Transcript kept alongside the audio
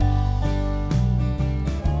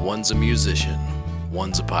One's a musician,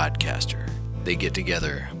 one's a podcaster. They get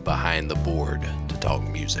together behind the board to talk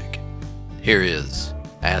music. Here is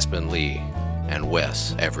Aspen Lee and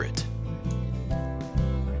Wes Everett.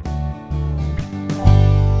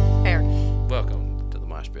 Welcome to the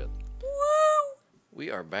Mosh Pit. Woo!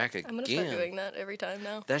 We are back again. I'm going to start doing that every time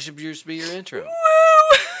now. That should just be your intro.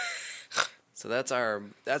 Woo! So that's our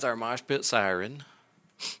Mosh Pit siren.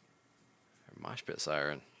 Our Mosh Pit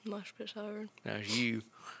siren. Mosh pit siren. That's you.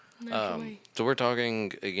 Me. So we're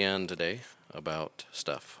talking again today about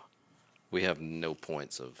stuff. We have no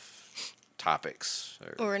points of topics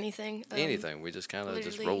or anything. Anything. We just kind of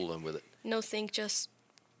just rolling with it. No think, just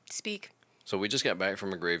speak. So we just got back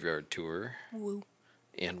from a graveyard tour. Woo.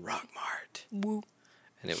 In Rockmart. Woo.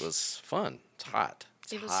 And it was fun. It's hot.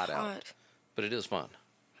 It was hot out. But it is fun.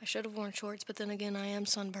 I should have worn shorts, but then again, I am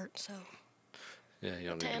sunburnt, so. Yeah, you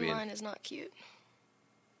don't need to tan be. line is not cute.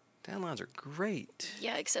 Tan lines are great.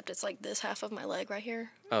 Yeah, except it's like this half of my leg right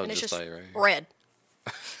here. Oh, and it's just just like right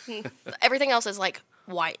red. Everything else is like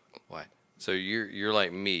white. White. So you're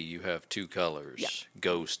like me. You have two colors: Yep.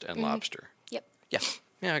 ghost and lobster. Yep. Yeah.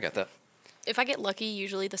 Yeah, I got that. If I get lucky,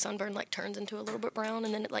 usually the sunburn like turns into a little bit brown,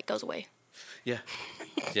 and then it like goes away. Yeah.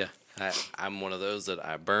 Yeah. I'm one of those that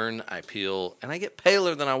I burn, I peel, and I get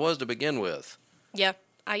paler than I was to begin with. Yeah,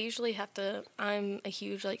 I usually have to. I'm a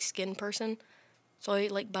huge like skin person, so I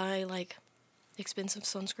like buy like expensive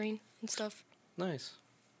sunscreen and stuff. Nice.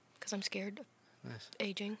 Because I'm scared of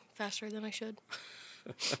aging faster than I should.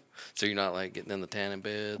 So you're not like getting in the tanning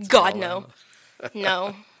beds? God, no.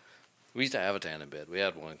 No. We used to have a tanning bed. We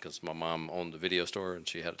had one because my mom owned the video store and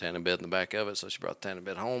she had a tanning bed in the back of it, so she brought the tanning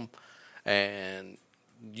bed home. And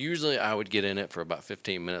usually I would get in it for about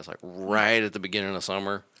 15 minutes, like right at the beginning of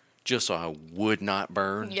summer, just so I would not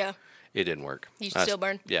burn. Yeah. It didn't work. You still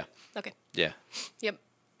burn? Yeah. Okay. Yeah. Yep.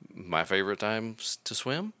 My favorite times to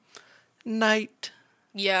swim? Night.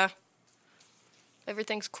 Yeah.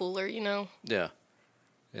 Everything's cooler, you know? Yeah.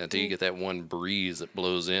 Yeah, until you get that one breeze that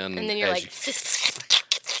blows in. And then you're like...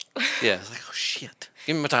 Yeah, it's like, oh, shit.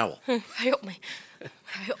 Give me my towel. Help me.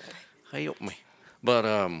 Help me. Help me. But,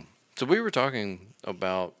 so we were talking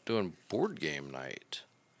about doing board game night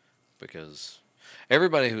because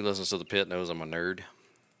everybody who listens to The Pit knows I'm a nerd.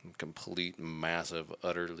 I'm complete, massive,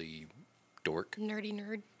 utterly dork. Nerdy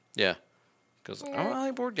nerd. Yeah. Because I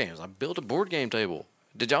like board games. I built a board game table.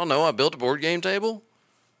 Did y'all know I built a board game table?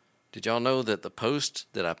 Did y'all know that the post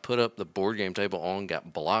that I put up the board game table on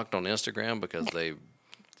got blocked on Instagram because they,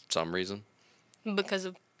 some reason? Because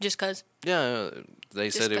of, just cause? Yeah, they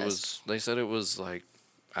said it was like,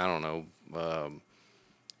 I don't know,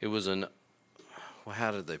 it was well, how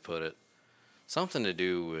did they put it? Something to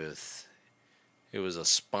do with, it was a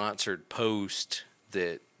sponsored post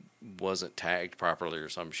that wasn't tagged properly or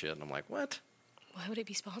some shit. And I'm like, what? Why would it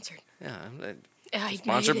be sponsored? Yeah,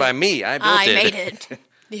 sponsored by me. I built it. I made it.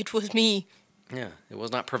 It was me. Yeah, it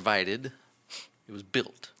was not provided. It was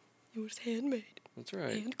built. It was handmade. That's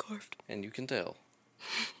right. Hand carved. And you can tell.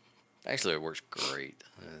 Actually, it works great.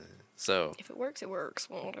 So. If it works, it works.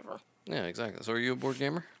 Well, whatever. Yeah, exactly. So are you a board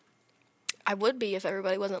gamer? I would be if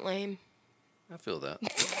everybody wasn't lame. I feel that.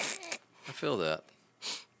 I feel that.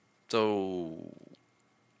 So,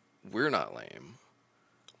 we're not lame.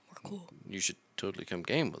 We're cool. You should totally come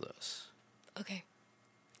game with us. Okay.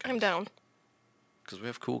 I'm down. Because we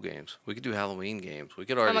have cool games. We could do Halloween games. We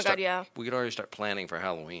could Oh already my God, yeah. We could already start planning for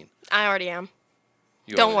Halloween. I already am.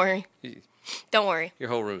 Don't worry. Don't worry. Your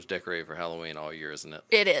whole room's decorated for Halloween all year, isn't it?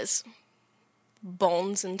 It is.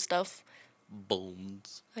 Bones and stuff.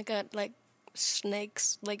 Bones. I got, like,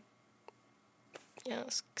 snakes, like, yeah,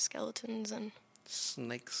 skeletons and...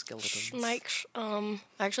 Snake skeletons. Snakes. I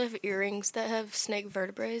actually have earrings that have snake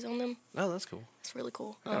vertebrae on them. Oh, that's cool. It's really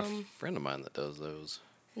cool. I got a friend of mine that does those.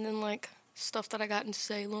 And then, like, stuff that I got in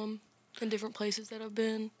Salem and different places that I've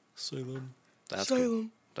been. Salem. That's cool.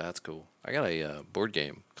 That's cool. I got a board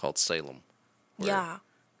game called Salem. Yeah.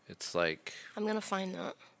 It's like... I'm going to find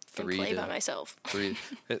that and play by myself.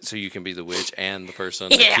 So you can be the witch and the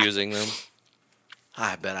person Yeah. accusing them?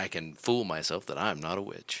 I bet I can fool myself that I'm not a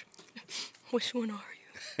witch. Which one are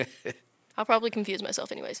you? I'll probably confuse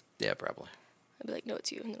myself anyways. Yeah, probably. I'll be like, no,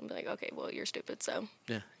 it's you. And then I'll be like, okay, well, you're stupid, so.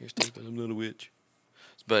 Yeah, you're stupid. I'm not a witch.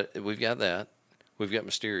 But we've got that. We've got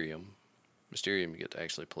Mysterium. Mysterium, you get to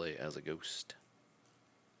actually play as a ghost.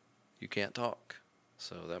 You can't talk,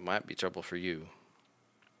 so that might be trouble for you.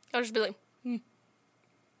 I'll just be like,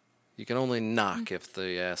 You can only knock if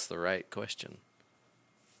they ask the right question.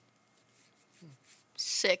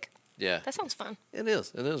 Sick. Yeah. That sounds fun. It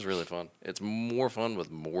is. It is really fun. It's more fun with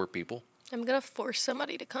more people. I'm going to force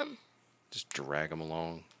somebody to come. Just drag them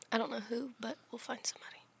along. I don't know who, but we'll find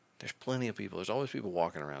somebody. There's plenty of people. There's always people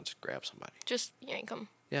walking around. Just grab somebody. Just yank them.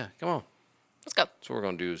 Yeah, come on. Let's go. So what we're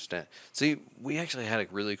going to do is see, we actually had a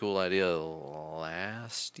really cool idea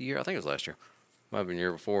last year. I think it was last year. Might have been the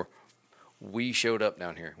year before. We showed up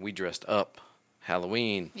down here. We dressed up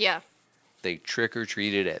Halloween. Yeah. They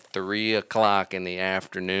trick-or-treated at 3 o'clock in the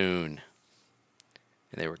afternoon.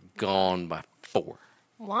 And they were gone by 4.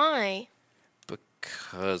 Why?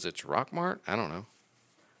 Because it's Rockmart? I don't know.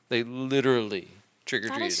 They literally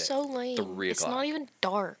trick-or-treated that is so lame. 3 o'clock. It's not even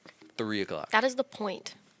dark. 3 o'clock. That is the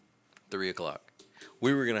point. 3 o'clock.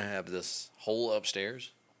 We were going to have this whole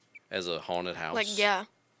upstairs as a haunted house. Like, yeah.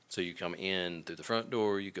 So you come in through the front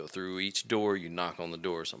door, you go through each door, you knock on the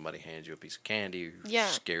door, somebody hands you a piece of candy or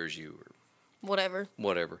scares you or whatever.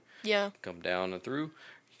 Yeah. Come down and through,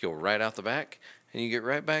 you go right out the back, and you get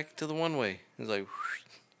right back to the one way. It's like,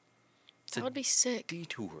 that would be sick.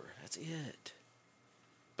 Detour. That's it.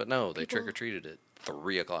 But no, they trick-or-treated at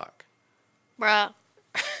 3 o'clock. Bruh.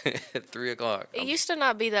 At 3 o'clock. It used to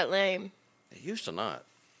not be that lame. It used to not.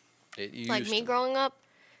 Like me growing up,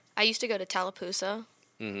 I used to go to Tallapoosa.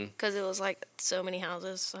 Mm-hmm. Because it was like so many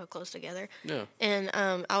houses so close together. Yeah. And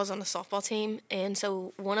I was on the softball team, and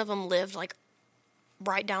so one of them lived like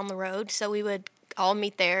right down the road. So we would all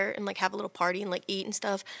meet there and like have a little party and like eat and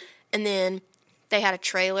stuff. And then they had a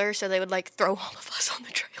trailer, so they would like throw all of us on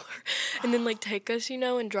the trailer and then like take us,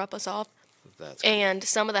 and drop us off. That's cool. And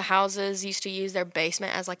some of the houses used to use their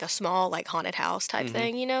basement as like a small like haunted house type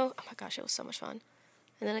thing, Oh my gosh, it was so much fun.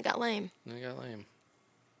 And then it got lame.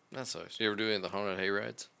 That sucks. You ever do any of the haunted hay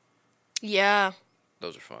rides? Yeah.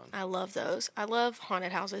 Those are fun. I love those. I love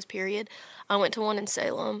haunted houses, period. I went to one in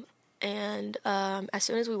Salem, and as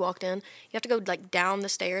soon as we walked in, you have to go, like, down the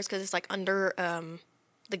stairs because it's, like, under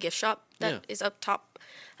the gift shop that is up top.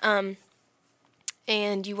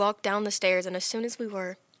 And you walk down the stairs, and as soon as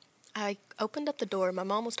I opened up the door. My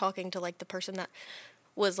mom was talking to, like, the person that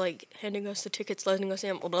was, like, handing us the tickets, letting us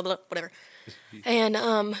in, blah, blah, blah, whatever.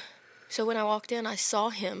 And so when I walked in, I saw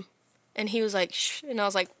him, and he was like, shh, and I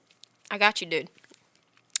was like, I got you, dude.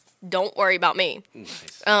 Don't worry about me.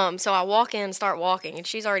 Nice. So I walk in, start walking, and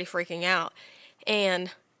she's already freaking out.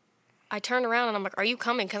 And I turn around, and I'm like, are you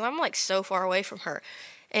coming? Because I'm, like, so far away from her.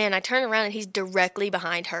 And I turn around, and he's directly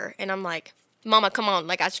behind her. And I'm like, Mama, come on.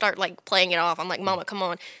 Like, I start, like, playing it off. I'm like, Mama, come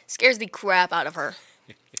on. Scares the crap out of her.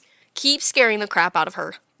 Keep scaring the crap out of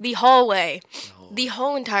her. The whole way. The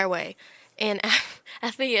whole entire way. And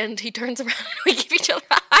at the end, he turns around and we give each other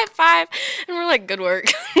a high five. And we're like, good work.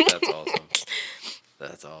 That's awesome.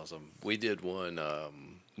 That's awesome. We did one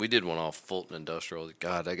off Fulton Industrial.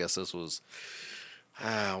 God, I guess this was,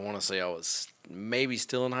 I want to say I was maybe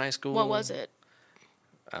still in high school. What was it?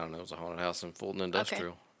 I don't know. It was a haunted house in Fulton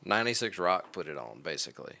Industrial. Okay. 96 Rock put it on,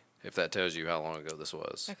 basically, if that tells you how long ago this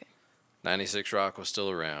was. Okay. 96 Rock was still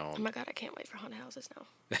around. Oh, my God. I can't wait for haunted houses now.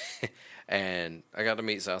 And I got to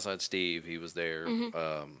meet Southside Steve. He was there.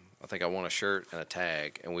 Mm-hmm. I think I won a shirt and a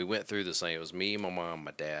tag. And we went through this thing. It was me, my mom,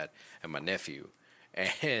 my dad, and my nephew.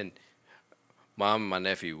 And Mom and my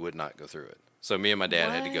nephew would not go through it. So me and my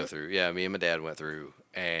dad had to go through. Yeah, me and my dad went through.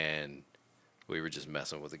 And we were just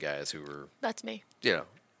messing with the guys who were... That's me.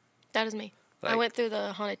 That is me. Like, I went through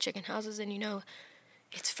the haunted chicken houses, and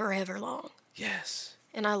it's forever long. Yes.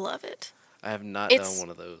 And I love it. I have not done one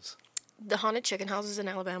of those. The haunted chicken houses in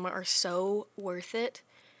Alabama are so worth it.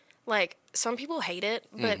 Like, some people hate it,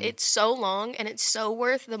 but it's so long, and it's so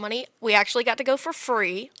worth the money. We actually got to go for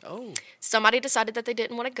free. Oh. Somebody decided that they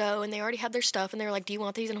didn't want to go, and they already had their stuff, and they were like, do you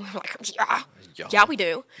want these? And we were like, yeah, we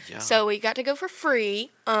do. Yeah. So we got to go for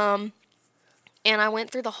free. And I went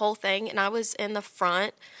through the whole thing, and I was in the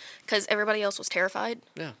front because everybody else was terrified.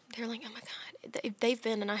 Yeah. They were like, oh, my God. They've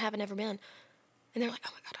been, and I haven't ever been. And they're like,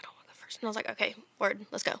 oh, my God, I don't want to go first. And I was like, okay, word,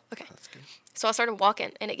 let's go. Okay. That's good. So I started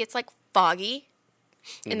walking, and it gets, like, foggy,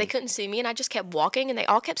 and they couldn't see me, and I just kept walking, and they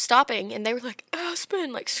all kept stopping, and they were like,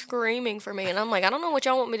 Aspen, like, screaming for me. And I'm like, I don't know what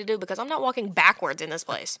y'all want me to do because I'm not walking backwards in this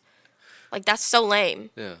place. Like, that's so lame.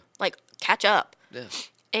 Yeah. Like, catch up. Yeah.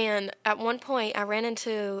 And at one point, I ran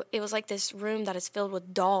into, it was like this room that is filled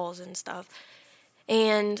with dolls and stuff.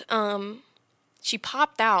 And she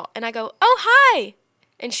popped out, and I go, oh, hi.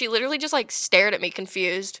 And she literally just, like, stared at me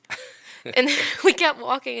confused. And then we kept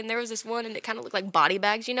walking, and there was this one, and it kind of looked like body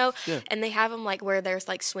bags, Yeah. And they have them, like, where there's,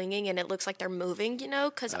 like, swinging, and it looks like they're moving,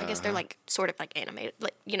 because I guess they're, like, sort of, like, animated.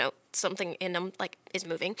 Like, something in them, like, is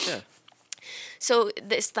moving. Yeah. So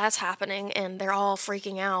that's happening, and they're all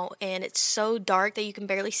freaking out, and it's so dark that you can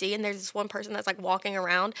barely see, and there's this one person that's, like, walking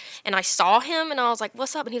around, and I saw him, and I was like,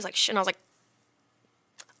 what's up? And he was like, shh, and I was like,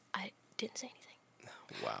 I didn't say anything.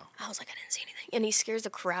 Wow. I was like, I didn't say anything. And he scares the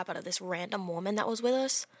crap out of this random woman that was with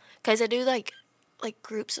us, because I do, like, like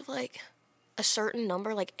groups of like a certain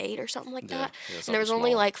number, like 8 or something like that. Yeah, And there was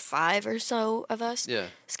only small. like 5 or so of us. Yeah.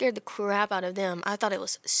 Scared the crap out of them. I thought it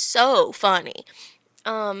was so funny.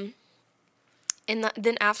 And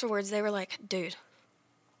then afterwards they were like, dude,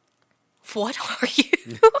 what are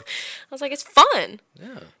you? I was like, it's fun.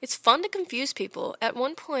 Yeah. It's fun to confuse people. At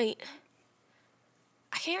one point,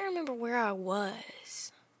 I can't remember where I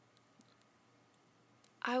was.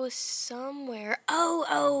 I was somewhere.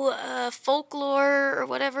 Folklore or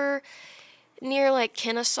whatever, near like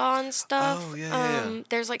Kennesaw and stuff. Oh, yeah.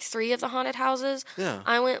 There's like 3 of the haunted houses. Yeah.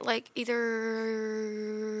 I went like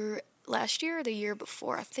either last year or the year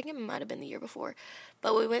before. I think it might have been the year before.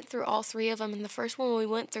 But we went through all 3 of them, and the first one we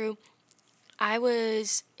went through, I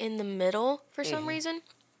was in the middle for some reason.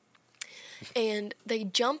 And they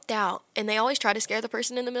jumped out, and they always try to scare the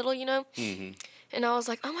person in the middle, you know? Mm-hmm. And I was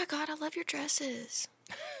like, oh my God, I love your dresses.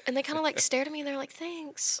 And they kind of like stared at me, and they're like,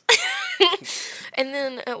 thanks. And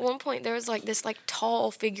then at one point, there was like this like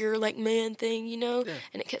tall figure, like man thing, you know? Yeah.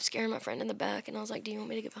 And it kept scaring my friend in the back, and I was like, do you want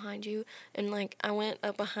me to get behind you? And like, I went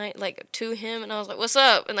up behind, like to him, and I was like, what's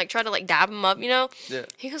up? And like, tried to like dab him up, you know? Yeah.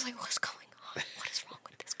 He was like, what's going on? What is wrong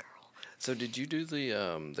with this girl? So did you do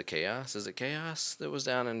the Chaos? Is it Chaos that was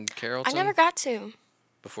down in Carrollton? I never got to.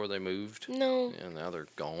 Before they moved? No. Yeah, now they're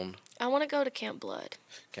gone. I want to go to Camp Blood.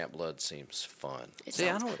 Camp Blood seems fun.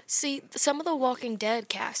 See, some of the Walking Dead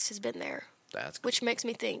cast has been there. That's good. Which makes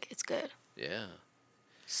me think it's good. Yeah.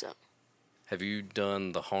 So. Have you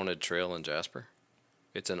done the Haunted Trail in Jasper?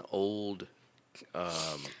 It's an old.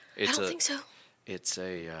 I don't think so. It's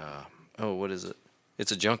a. What is it?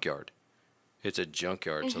 It's a junkyard. It's a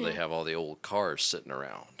junkyard, so they have all the old cars sitting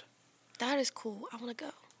around. That is cool. I want to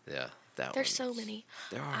go. Yeah. There's so many.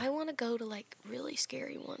 There are. I want to go to like really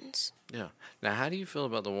scary ones. Yeah. Now, how do you feel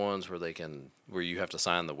about the ones where you have to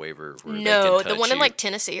sign the waiver? Where no, the one in like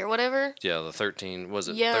Tennessee or whatever. Yeah, the 13. Was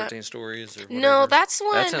it 13 stories or whatever? No, that's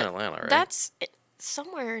one. That's in Atlanta, right? That's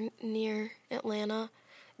somewhere near Atlanta.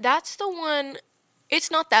 That's the one.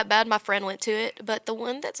 It's not that bad. My friend went to it, but the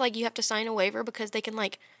one that's like you have to sign a waiver because they can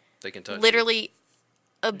touch literally you.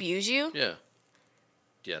 Abuse you. Yeah.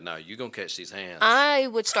 Yeah, no, you gonna catch these hands. I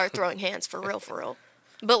would start throwing hands for real.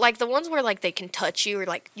 But like the ones where like they can touch you or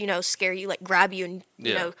like, you know, scare you, like grab you and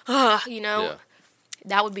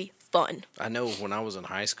that would be fun. I know when I was in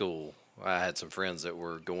high school, I had some friends that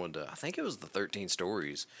were going to, I think it was the 13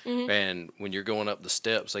 stories. Mm-hmm. And when you're going up the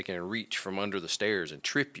steps, they can reach from under the stairs and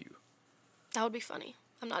trip you. That would be funny.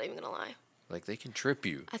 I'm not even gonna lie. Like they can trip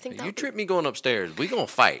you. I think you trip me going upstairs. We gonna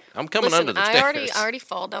fight. I'm coming under the stairs. I already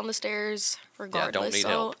fall down the stairs regardless. Yeah, I don't need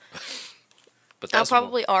help. But I'll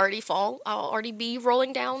probably already fall. I'll already be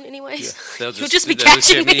rolling down anyways. Yeah, You'll just be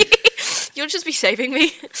catching me. You'll just be saving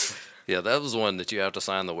me. Yeah, that was one that you have to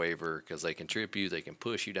sign the waiver because they can trip you. They can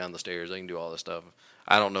push you down the stairs. They can do all this stuff.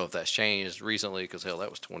 I don't know if that's changed recently because hell, that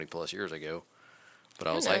was 20 plus years ago. But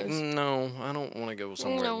I was like, no, I don't want to go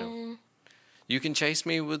somewhere new. You can chase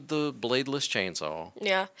me with the bladeless chainsaw.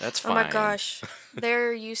 Yeah. That's fine. Oh my gosh.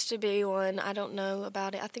 There used to be one. I don't know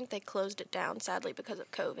about it. I think they closed it down, sadly, because of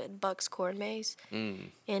COVID. Buck's Corn Maze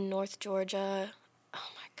in North Georgia. Oh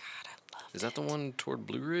my God, I love it. Is that the one toward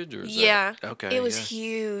Blue Ridge? Or is that? Okay. It was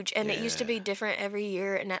huge. And it used to be different every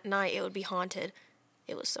year. And at night, it would be haunted.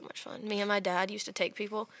 It was so much fun. Me and my dad used to take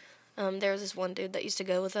people. There was this one dude that used to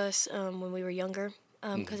go with us when we were younger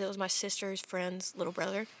because it was my sister's friend's little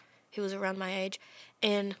brother. He was around my age,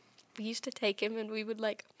 and we used to take him, and we would,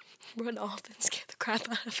 like, run off and scare the crap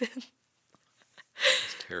out of him.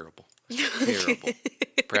 It's terrible. Terrible.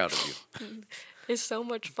 Proud of you. It's so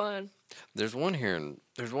much fun. There's one here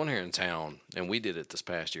in town, and we did it this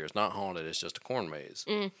past year. It's not haunted. It's just a corn maze.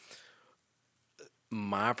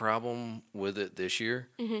 My problem with it this year,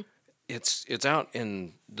 it's out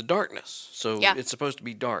in the darkness. So it's supposed to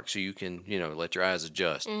be dark so you can, let your eyes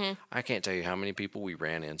adjust. I can't tell you how many people we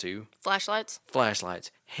ran into. Flashlights,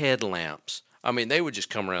 headlamps. I mean, they would just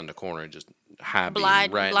come around the corner and just high beam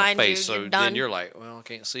right in the face. So then you're like, well, I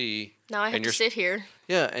can't see. Now I have to sit here.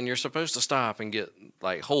 Yeah, and you're supposed to stop and get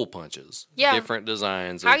like hole punches. Yeah. Different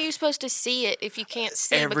designs. How are you supposed to see it if you can't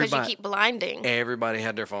see because you keep blinding? Everybody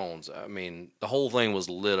had their phones. I mean, the whole thing was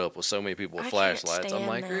lit up with so many people with flashlights. I'm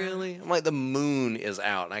like, really? I'm like, the moon is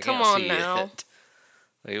out and I can't see it.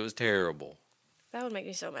 Like, it was terrible. That would make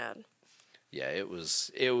me so mad. Yeah, it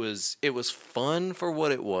was fun for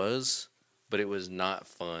what it was, but it was not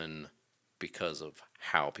fun because of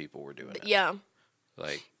how people were doing it. Yeah.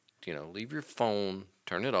 Like, leave your phone,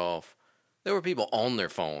 turn it off. There were people on their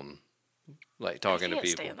phone, like talking to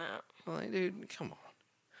people. I can't stand that. I'm like, dude, come on.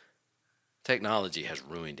 Technology has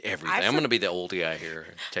ruined everything. I'm going to be the old guy here.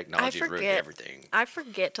 Technology has ruined everything. I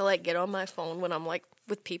forget to, like, get on my phone when I'm, like,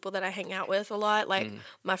 with people that I hang out with a lot. Like,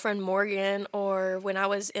 my friend Morgan, or when I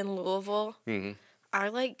was in Louisville, I,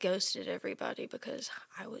 like, ghosted everybody because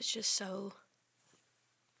I was just so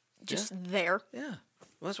there. Yeah.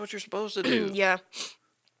 Well, that's what you're supposed to do. Yeah.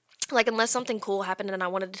 Like, unless something cool happened and I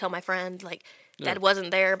wanted to tell my friend, like, that wasn't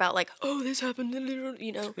there about, like, oh, this happened,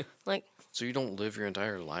 you know, like. So you don't live your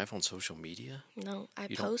entire life on social media? No,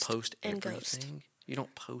 you post don't post and everything? ghost. You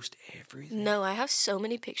don't post everything? No, I have so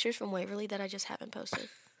many pictures from Waverly that I just haven't posted.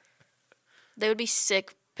 They would be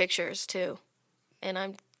sick pictures, too. And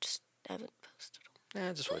I just haven't posted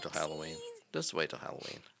them. Just wait till Halloween. Just wait till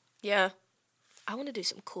Halloween. Yeah. I want to do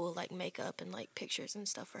some cool, like, makeup and, like, pictures and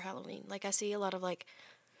stuff for Halloween. Like, I see a lot of, like,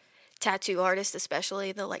 tattoo artists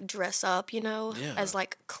especially, they'll, like, dress up, you know, as,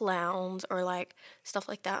 like, clowns or, like, stuff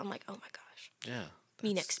like that. I'm like, oh, my gosh. Yeah.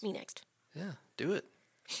 Me next. Yeah, do it.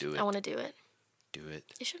 Do it. I want to do it. Do it.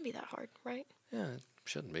 It shouldn't be that hard, right? Yeah, it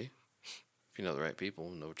shouldn't be. If you know the right people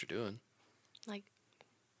and know what you're doing. Like,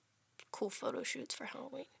 cool photo shoots for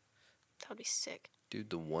Halloween. That would be sick. Dude,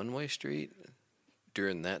 the one-way street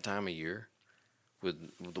during that time of year with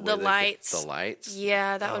the lights. The lights.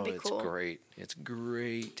 Yeah, that would be cool. It's great. It's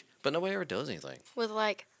great. But nobody ever does anything. With,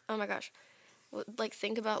 like, oh my gosh. Like,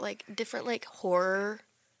 think about, like, different, like, horror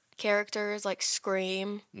characters, like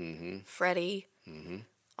Scream, Freddy,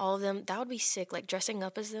 all of them. That would be sick. Like, dressing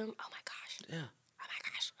up as them. Oh my gosh. Yeah. Oh my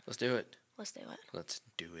gosh. Let's do it. Let's do it. Let's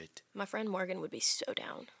do it. My friend Morgan would be so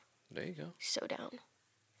down. There you go. So down.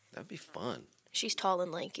 That'd be fun. She's tall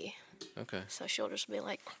and lanky. Okay. So she'll just be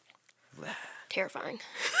like, terrifying.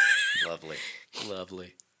 Lovely.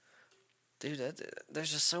 Lovely. Dude,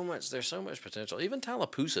 there's just so much. There's so much potential. Even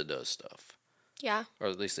Tallapoosa does stuff. Yeah. Or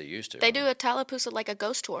at least they used to. They do a Tallapoosa, like a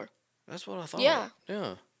ghost tour. That's what I thought. Yeah.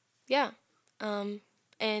 Yeah. Yeah.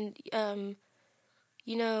 And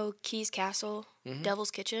you know Keys Castle, Devil's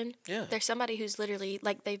Kitchen? Yeah. There's somebody who's literally,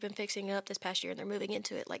 like, they've been fixing it up this past year and they're moving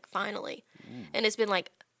into it, like, finally. And it's been, like,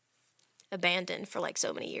 abandoned for, like,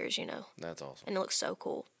 so many years, you know. That's awesome. And it looks so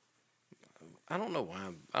cool. I don't know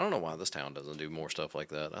why this town doesn't do more stuff like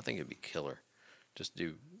that. I think it'd be killer. Just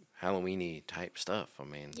do Halloween-y type stuff. I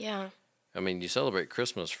mean. Yeah. I mean, you celebrate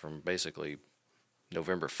Christmas from basically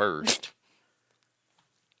November 1st.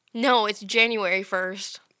 No, it's January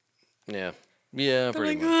 1st. Yeah. Yeah, They're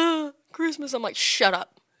pretty like, much. Christmas. I'm like, shut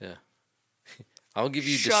up. Yeah. I'll give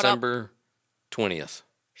you Shut December 20th.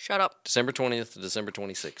 Shut up. December 20th to December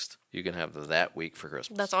 26th. You can have that week for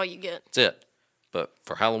Christmas. That's all you get. That's it. But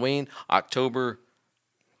for Halloween, September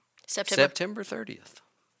 30th.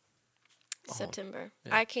 September.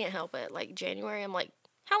 Yeah. I can't help it. Like, January, I'm like,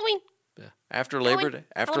 Halloween. Yeah. After Labor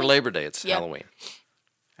Day, it's Halloween.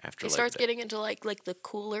 It starts getting into, like the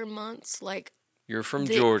cooler months. Like, you're from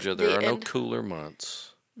Georgia. There are no cooler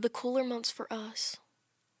months. The cooler months for us.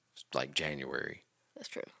 It's like January. That's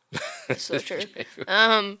true. That's so true.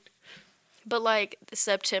 But, like,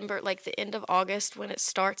 September, like, the end of August, when it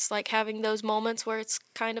starts, like, having those moments where it's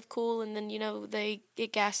kind of cool, and then, you know,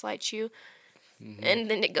 it gaslights you. And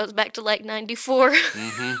then it goes back to, like, 94.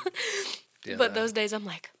 Yeah, but those days, I'm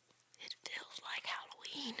like, it feels like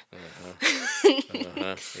Halloween.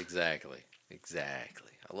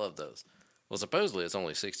 Exactly. I love those. Well, supposedly it's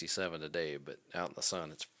only 67 today, but out in the sun,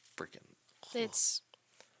 it's freaking...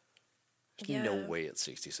 There's no way it's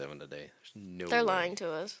 67 today. There's no They're way. Lying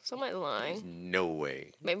to us. Somebody's lying. There's no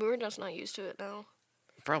way. Maybe we're just not used to it now.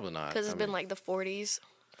 Probably not. Because it's been like the 40s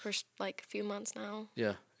for like a few months now.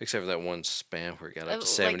 Yeah, except for that one span where it got up to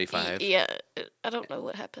 75. Yeah, I don't know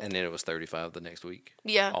what happened. And then it was 35 the next week.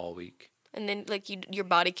 Yeah. All week. And then like your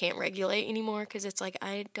body can't regulate anymore because it's like,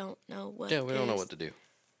 I don't know what Yeah, we don't know what to do.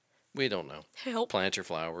 We don't know. Help. Plant your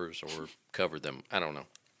flowers or cover them. I don't know.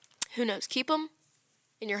 Who knows? Keep them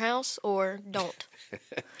in your house or don't.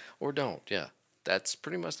 Or don't, yeah. That's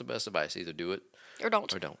pretty much the best advice. Either do it or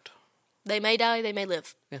don't. Or don't. They may die, they may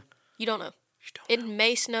live. Yeah. You don't know. It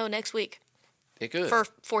may snow next week. It could. For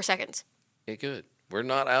 4 seconds. It could. We're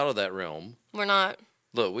not out of that realm. We're not.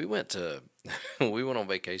 Look, we went on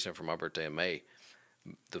vacation for my birthday in May.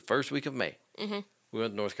 The first week of May. Mm-hmm. We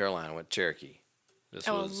went to North Carolina, went to Cherokee.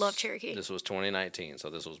 I love Cherokee. This was 2019, so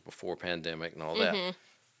this was before pandemic and all that.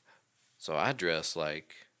 So I dressed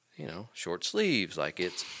like, short sleeves, like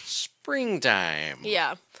it's springtime.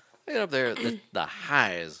 Yeah. I get up there, the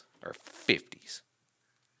highs are 50s.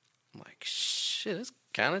 I'm like, shit, it's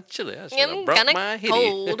kind of chilly. I should have brought my hoodie.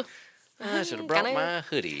 Cold. I should have brought my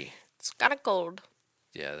hoodie. It's kind of cold.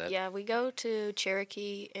 Yeah. Yeah, we go to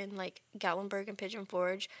Cherokee and like Gatlinburg and Pigeon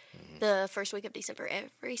Forge the first week of December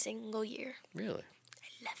every single year. Really?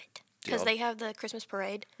 I love it. Because they have the Christmas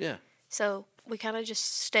parade. Yeah. So we kind of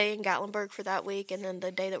just stay in Gatlinburg for that week, and then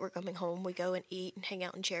the day that we're coming home, we go and eat and hang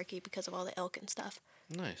out in Cherokee because of all the elk and stuff.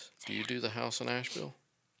 Nice. Do you do the house in Asheville?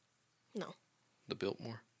 No. The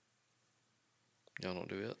Biltmore? Y'all don't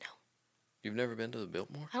do it? No. You've never been to the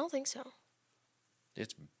Biltmore? I don't think so.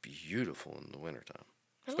 It's beautiful in the wintertime.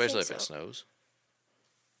 Especially if it snows.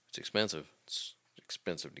 It's expensive. It's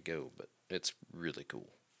expensive to go, but it's really cool.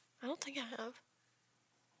 I don't think I have.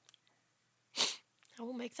 I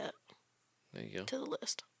will make that. There you go. To the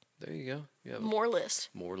list. There you go. You have more list.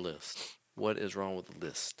 More list. What is wrong with the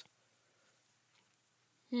list?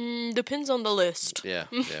 Depends on the list. Yeah,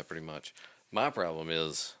 pretty much. My problem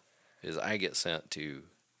is I get sent to,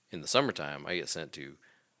 in the summertime, I get sent to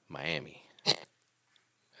Miami.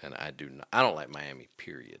 And I don't like Miami,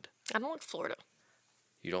 period. I don't like Florida.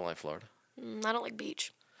 You don't like Florida? I don't like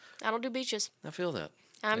beach. I don't do beaches. I feel that.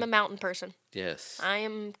 I'm a mountain person. Yes. I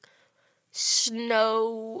am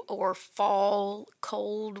snow or fall,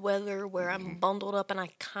 cold weather where I'm bundled up and I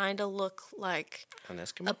kind of look like an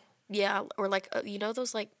Eskimo. Yeah, or like you know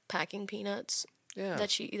those like packing peanuts. Yeah.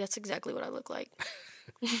 That's exactly what I look like.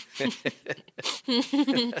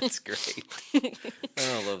 That's great.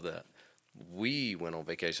 I love that. We went on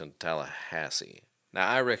vacation to Tallahassee. Now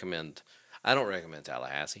I don't recommend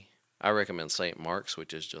Tallahassee. I recommend St. Mark's,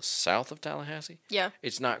 which is just south of Tallahassee. Yeah.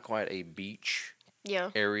 It's not quite a beach yeah.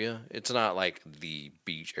 area. It's not like the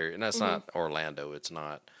beach area. And that's not Orlando. It's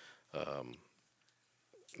not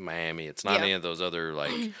Miami. It's not any of those other,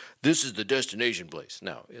 like, this is the destination place.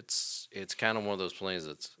 No, it's kind of one of those places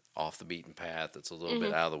that's off the beaten path. It's a little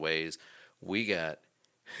bit out of the ways. We got,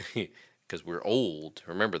 because we're old.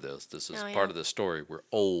 Remember this. This is part of the story. We're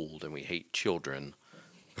old and we hate children.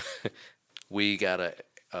 We got a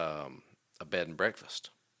bed and breakfast.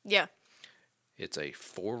 Yeah. It's a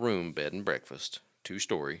 4-room bed and breakfast,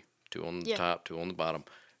 2-story, 2 on the top, 2 on the bottom.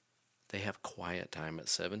 They have quiet time at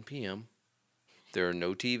 7 p.m. There are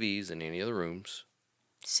no TVs in any of the rooms.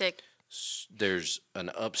 Sick. There's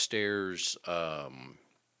an upstairs,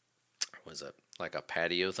 what is that? Like a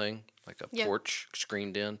patio thing, like a porch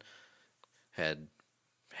screened in. Had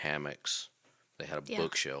hammocks. They had a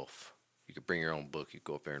bookshelf. You could bring your own book. You could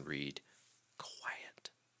go up there and read. Quiet.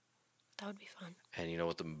 That would be fun. And you know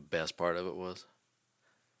what the best part of it was?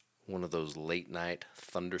 One of those late night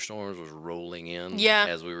thunderstorms was rolling in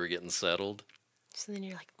as we were getting settled. So then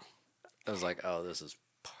you're like... I was like, oh, this is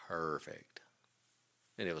perfect.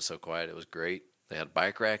 And it was so quiet. It was great. They had a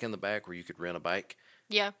bike rack in the back where you could rent a bike.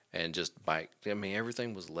 Yeah. And just bike. I mean,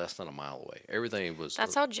 everything was less than a mile away. Everything was...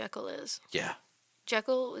 That's how Jekyll is. Yeah.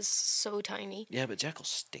 Jekyll is so tiny. Yeah, but Jekyll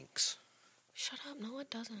stinks. Shut up. No,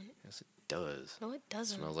 it doesn't. Yes, it does. No, it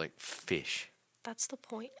doesn't. It smells like fish. That's the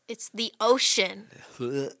point. It's the ocean.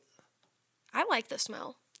 I like the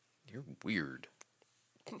smell. You're weird.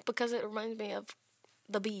 Because it reminds me of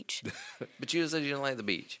the beach. But you said you didn't like the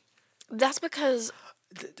beach. That's because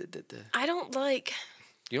I don't like...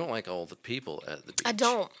 You don't like all the people at the beach. I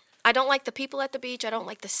don't. I don't like the people at the beach. I don't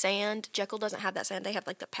like the sand. Jekyll doesn't have that sand. They have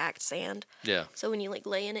like the packed sand. Yeah. So when you like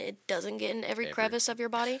lay in it, it doesn't get in every crevice of your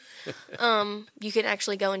body. You can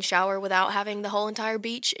actually go and shower without having the whole entire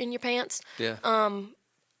beach in your pants. Yeah.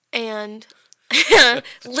 And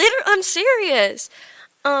literally, I'm serious.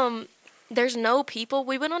 There's no people.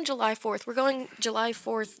 We went on July 4th. We're going July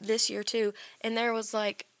 4th this year too, and there was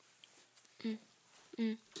like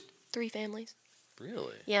 3 families.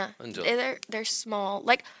 Really? Yeah. They're small.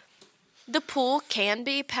 Like, the pool can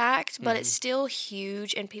be packed, but it's still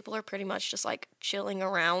huge, and people are pretty much just, like, chilling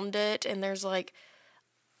around it, and there's, like,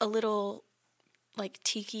 a little, like,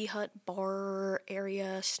 tiki hut bar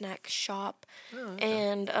area, snack shop,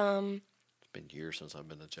 and, It's been years since I've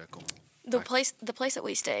been to Jekyll. The place that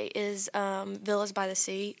we stay is, Villas by the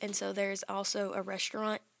Sea, and so there's also a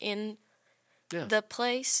restaurant in the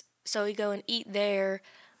place, so we go and eat there.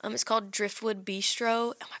 It's called Driftwood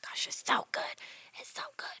Bistro. Oh my gosh, it's so good. It's so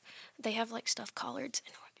good. They have like stuffed collards.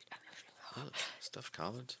 Stuffed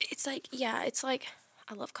collards? It's like,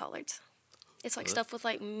 I love collards. It's like stuff with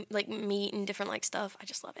like meat and different like stuff. I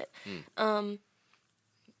just love it.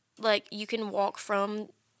 Like you can walk from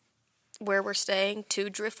where we're staying to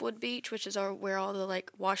Driftwood Beach, which is where all the like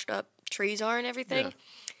washed up trees are and everything. Yeah.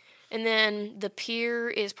 And then the pier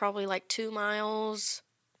is probably like 2 miles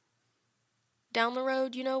down the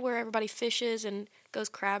road, you know, where everybody fishes and goes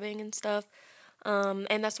crabbing and stuff.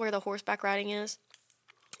 And that's where the horseback riding is.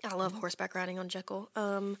 I love horseback riding on Jekyll.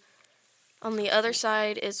 On the other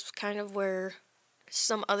side is kind of where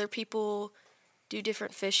some other people do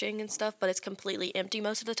different fishing and stuff, but it's completely empty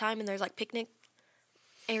most of the time, and there's like picnic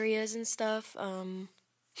areas and stuff.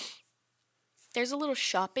 There's a little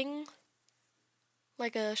shopping,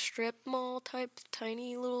 like a strip mall type,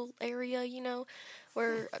 tiny little area,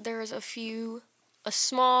 where there's a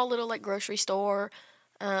small little like grocery store,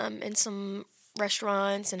 and some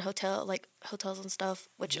restaurants and hotels and stuff,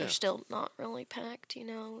 which are still not really packed,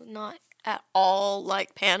 not at all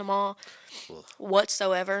like Panama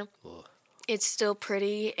whatsoever. It's still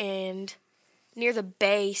pretty, and near the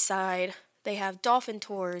bay side, they have dolphin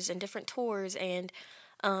tours and different tours, and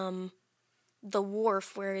the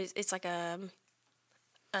wharf where it's like a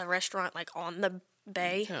restaurant like on the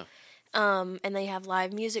bay. Yeah. And they have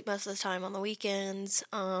live music most of the time on the weekends.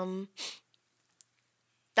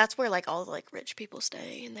 That's where like all the like rich people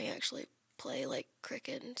stay, and they actually play like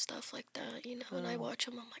cricket and stuff like that, and I watch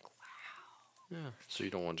them. I'm like, wow. Yeah. So you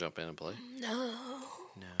don't want to jump in and play? No.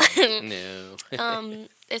 No.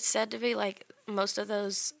 It's said to be like most of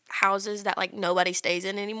those houses that like nobody stays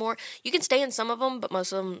in anymore. You can stay in some of them, but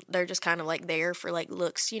most of them they're just kind of like there for like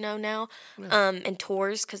looks, now. Yeah. And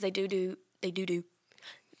tours, because they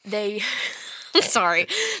sorry,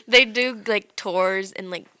 they do like tours and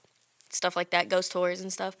like stuff like that, ghost tours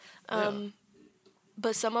and stuff.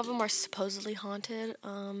 But some of them are supposedly haunted.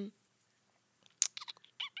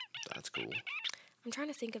 That's cool. I'm trying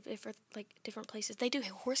to think of different places. They do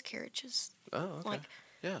horse carriages. Oh, okay.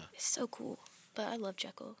 Yeah. It's so cool. But I love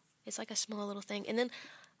Jekyll. It's like a small little thing. And then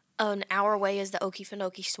an hour away is the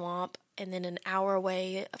Okefenokee Swamp. And then an hour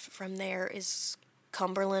away from there is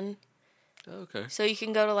Cumberland. Okay. So you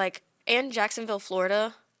can go to and Jacksonville,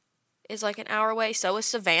 Florida is like an hour away. So is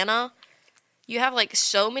Savannah. You have like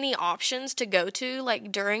so many options to go to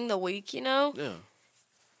like during the week, Yeah.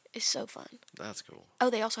 It's so fun. That's cool.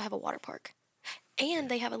 Oh, they also have a water park. And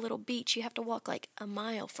they have a little beach. You have to walk like a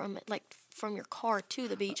mile from it, like from your car to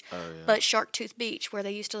the beach. Oh, yeah. But Shark Tooth Beach, where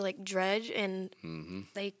they used to like dredge, and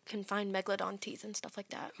they can find megalodon teeth and stuff like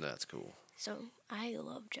that. That's cool. So I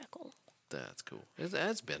love Jekyll. That's cool.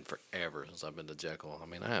 It's been forever since I've been to Jekyll. I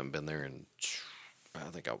mean, I haven't been there in.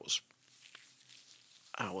 I think I was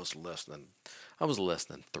less than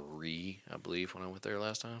 3, I believe, when I went there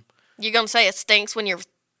last time. You gonna say it stinks when you're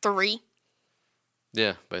 3?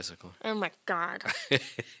 Yeah, basically. Oh my God.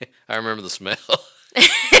 I remember the smell.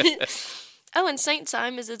 Oh, and St.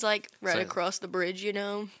 Simon's is like right Same. across the bridge,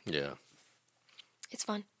 Yeah. It's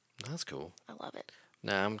fun. That's cool. I love it.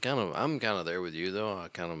 Nah, I'm kind of there with you though. I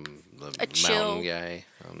kind of the chill mountain guy.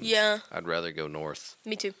 Yeah. I'd rather go north.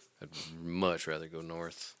 Me too. I'd much rather go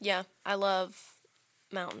north. Yeah, I love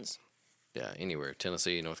mountains. Yeah, anywhere.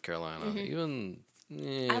 Tennessee, North Carolina, even.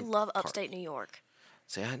 I love upstate New York.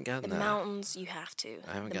 See, I hadn't gotten The that. mountains, you have to.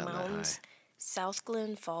 I haven't the gotten mountains, that high. South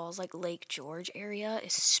Glen Falls, like Lake George area,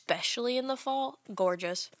 especially in the fall,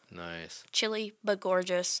 gorgeous. Nice. Chilly, but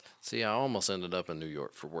gorgeous. See, I almost ended up in New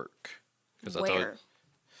York for work. Where? I thought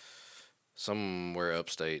somewhere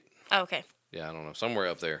upstate. Oh, okay. Yeah, I don't know. Somewhere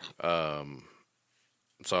up there. So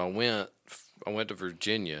I went to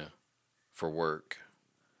Virginia for work,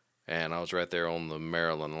 and I was right there on the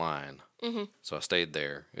Maryland line. Mm-hmm. So I stayed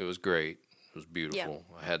there. It was great. It was beautiful.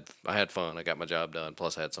 Yeah. I had fun. I got my job done.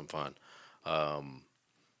 Plus, I had some fun.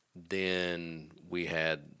 Then we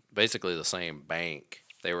had basically the same bank.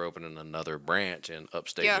 They were opening another branch in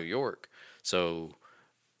upstate New York. So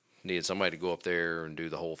needed somebody to go up there and do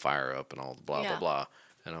the whole fire up and all the blah, blah, blah.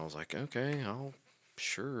 And I was like, okay,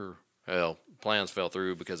 sure. Well, plans fell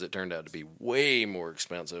through because it turned out to be way more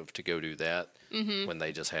expensive to go do that when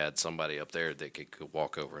they just had somebody up there that could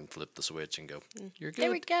walk over and flip the switch and go, you're good.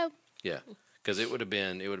 There we go. Yeah, because it would have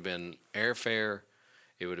been airfare,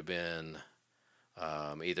 it would have been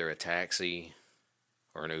either a taxi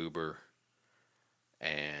or an Uber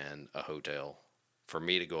and a hotel for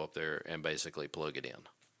me to go up there and basically plug it in.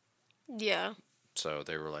 Yeah. So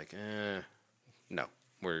they were like, no,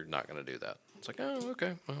 we're not going to do that. It's like, oh,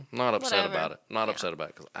 okay. Well, not upset about it. Not upset about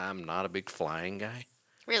it because I'm not a big flying guy.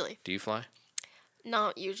 Really? Do you fly?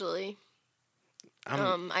 Not usually.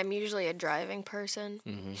 I'm usually a driving person.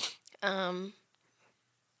 Mm-hmm.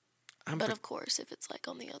 But of course, if it's like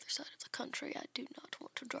on the other side of the country, I do not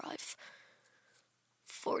want to drive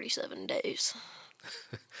 47 days.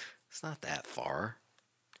 It's not that far.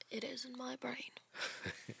 It is in my brain.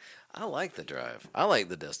 I like the drive. I like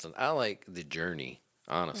the distance. I like the journey,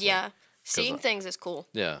 honestly. Yeah. Seeing things is cool.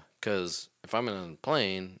 Yeah, because if I'm in a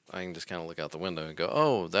plane, I can just kind of look out the window and go,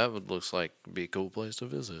 oh, that looks like be a cool place to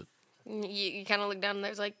visit. You kind of look down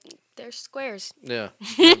and there's squares. Yeah.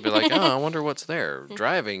 You'd be like, oh, I wonder what's there.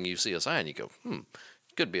 Driving, you see a sign, you go,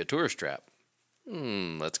 could be a tourist trap.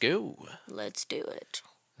 Let's go. Let's do it.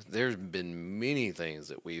 There's been many things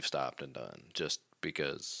that we've stopped and done just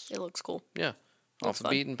because. It looks cool. Yeah. Off the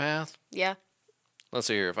beaten path. Yeah. Let's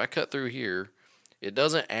see here. If I cut through here It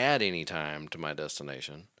doesn't add any time to my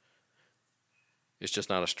destination. It's just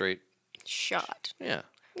not a straight shot. Yeah.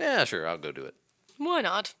 Yeah, sure, I'll go do it. Why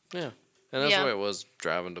not? Yeah. And that's the way it was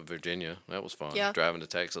driving to Virginia. That was fun. Yeah. Driving to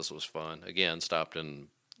Texas was fun. Again, stopped in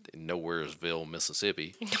Nowheresville,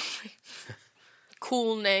 Mississippi.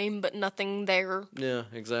 Cool name, but nothing there. Yeah,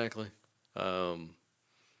 exactly.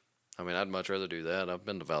 I mean, I'd much rather do that. I've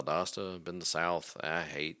been to Valdosta, been to South. I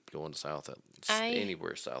hate going to South.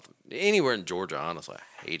 Anywhere south. Anywhere in Georgia, honestly,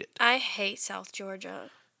 I hate it. I hate South Georgia.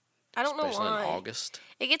 I don't know why. Especially in August.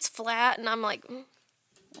 It gets flat, and I'm like,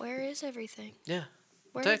 where is everything? Yeah.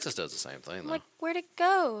 Texas does the same thing, though. Like, where'd it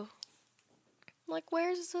go? Like,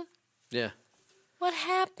 where's the... Yeah. What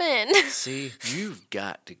happened? See, you've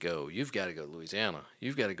got to go. You've got to go to Louisiana.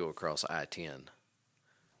 You've got to go across I-10.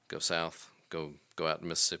 Go south. Go out to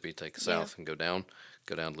Mississippi, take the south, and go down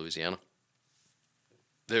to Louisiana.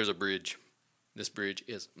 There's a bridge. This bridge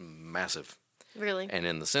is massive. Really? And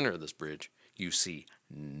in the center of this bridge, you see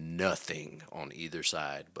nothing on either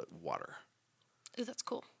side but water. Ooh, that's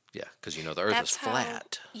cool. Yeah, because the earth is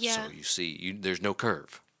flat. Yeah. So you see, there's no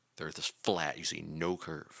curve. The earth is flat. You see no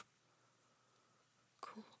curve.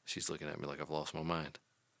 Cool. She's looking at me like I've lost my mind.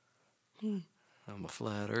 I'm a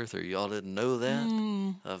flat earther. Y'all didn't know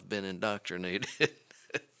that? I've been indoctrinated.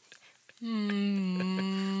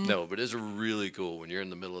 No, but it's really cool when you're in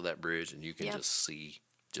the middle of that bridge and you can just see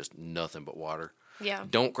just nothing but water. Yeah.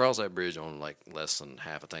 Don't cross that bridge on like less than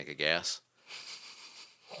half a tank of gas.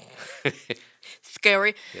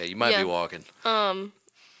 Scary. Yeah, you might be walking.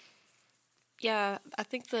 Yeah, I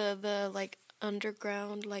think the like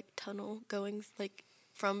underground like tunnel going like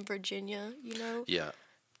from Virginia, Yeah.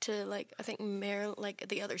 to like I think like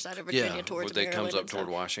the other side of Virginia towards Maryland. It comes up toward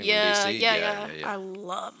Washington yeah, D.C. Yeah. I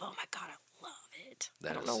love. Oh my god, I love it.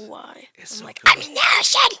 I don't know why. I'm so like cool. I'm in the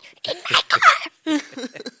ocean in my car.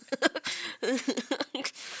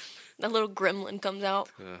 The little gremlin comes out.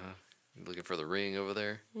 Looking for the ring over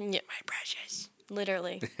there. Yeah, my precious.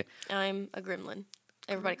 Literally, I'm a gremlin.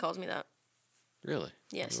 Everybody calls me that. Really?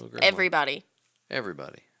 Yes. Everybody.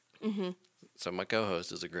 Mm-hmm. So my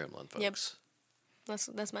co-host is a gremlin, folks. Yep.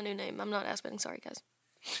 That's my new name. I'm not Aspen. Sorry, guys.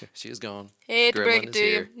 She is gone. Hate to break it to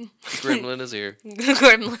you. Gremlin is here.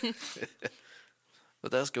 Gremlin.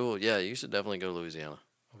 But that's cool. Yeah, you should definitely go to Louisiana.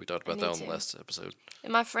 We talked about that on the last episode.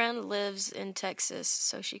 And my friend lives in Texas,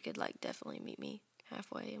 so she could like definitely meet me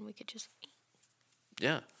halfway, and we could just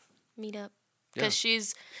meet up. Because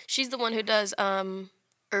she's the one who does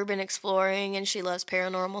urban exploring, and she loves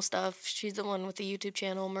paranormal stuff. She's the one with the YouTube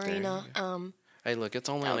channel, Marina. Hey, look, it's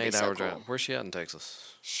only an 8-hour drive. Where's she at in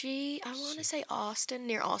Texas? I want to say Austin,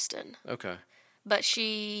 near Austin. Okay. But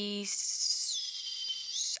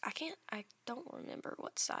I don't remember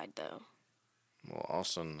what side, though. Well,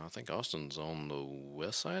 Austin, I think Austin's on the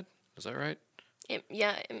west side. Is that right?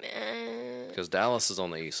 Because Dallas is on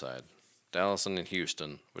the east side. Dallas and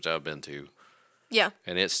Houston, which I've been to. Yeah.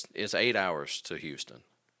 And it's 8 hours to Houston.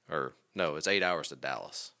 Or, no, it's 8 hours to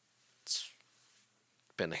Dallas. It's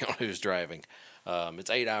depending on who's driving. It's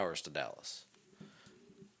 8 hours to Dallas.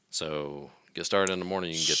 So, get started in the morning,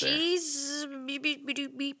 you can get there. She's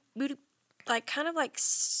like kind of like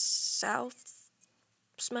south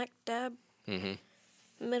smack dab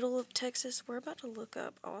middle of Texas. We're about to look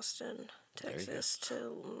up Austin, Texas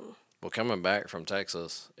too. Well, coming back from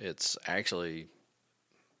Texas, it's actually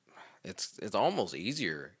it's almost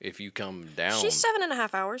easier if you come down. She's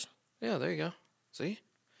 7.5 hours. Yeah, there you go. See?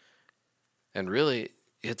 And really,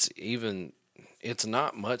 it's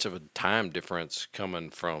not much of a time difference coming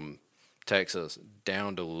from Texas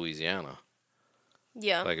down to Louisiana.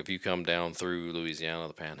 Yeah. Like if you come down through Louisiana,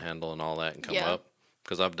 the Panhandle and all that, and come up,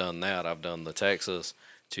 because I've done that. I've done the Texas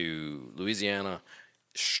to Louisiana,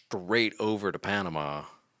 straight over to Panama,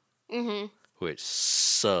 which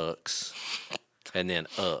sucks, and then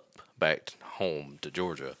up back home to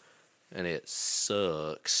Georgia, and it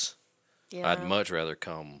sucks. Yeah. I'd much rather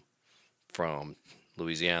come from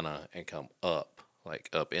Louisiana and come up, like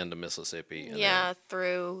up into Mississippi. And then,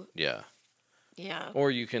 through. Yeah. Yeah. Or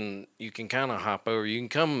you can kind of hop over. You can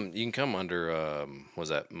come under was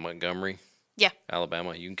that Montgomery? Yeah.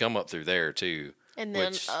 Alabama. You can come up through there too. And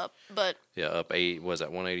then up, but up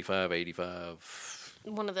 185, 85.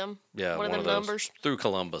 One of them. Yeah, one of them numbers through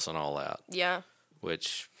Columbus and all that. Yeah.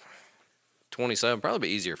 Which 27 probably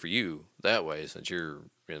be easier for you that way since you're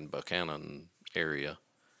in Buchanan area,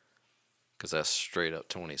 because that's straight up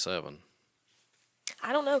 27.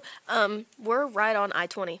 I don't know. We're right on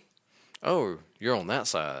I-20. Oh, you're on that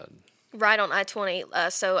side. Right on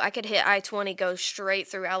I-20. So I could hit I-20, go straight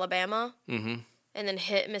through Alabama, and then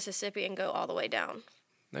hit Mississippi and go all the way down.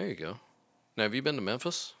 There you go. Now, have you been to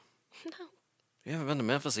Memphis? No. You haven't been to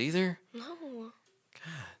Memphis either? No.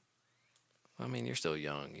 God. I mean, you're still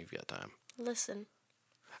young. You've got time. Listen.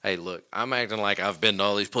 Hey, look, I'm acting like I've been to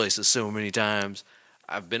all these places so many times.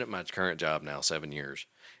 I've been at my current job now 7 years.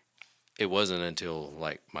 It wasn't until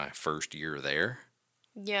like my first year there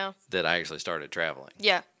that I actually started traveling.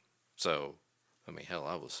 Yeah. So, I mean, hell,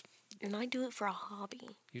 I was... And I do it for a hobby.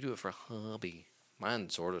 You do it for a hobby. Mine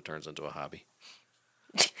sort of turns into a hobby.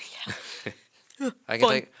 Yeah.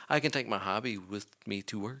 I can take my hobby with me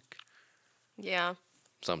to work. Yeah.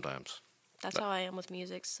 Sometimes. That's how I am with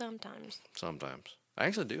music. Sometimes. I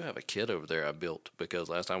actually do have a kit over there I built because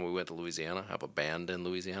last time we went to Louisiana, I have a band in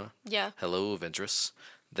Louisiana. Yeah. Hello, Ventress.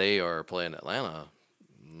 They are playing Atlanta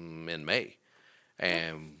in May.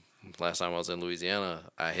 And last time I was in Louisiana,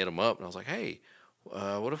 I hit them up and I was like, hey,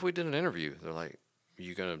 what if we did an interview? They're like,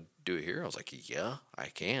 you going to do it here? I was like, yeah, I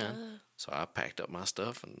can. So I packed up my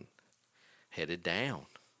stuff and headed down.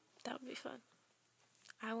 That would be fun.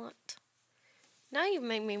 Now you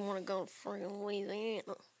make me want to go to freaking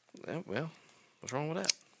Louisiana. Yeah, well, what's wrong with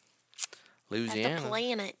that? Louisiana. At the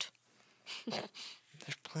Planet.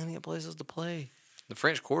 There's plenty of places to play. The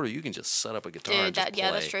French Quarter, you can just set up a guitar and just play.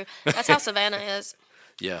 Yeah, that's true. That's how Savannah is.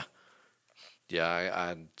 Yeah. Yeah,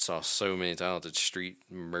 I saw so many talented street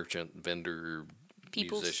merchant, vendor,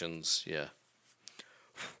 musicians. Yeah.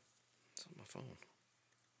 It's on my phone.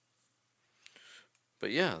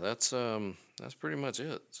 But yeah, that's pretty much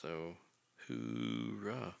it. So,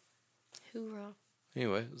 hoorah. Hoorah.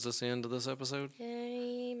 Anyway, is this the end of this episode?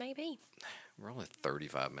 Maybe. We're only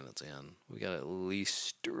 35 minutes in. We got to at least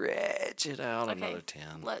stretch it out another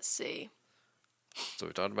 10. Let's see. So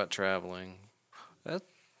we talked about traveling.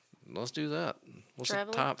 Let's do that. What's the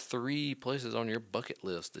top 3 places on your bucket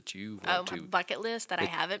list that you want to... my bucket list that I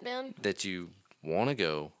haven't been? That you want to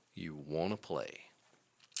go, you want to play.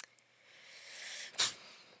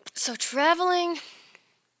 So traveling,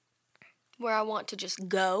 where I want to just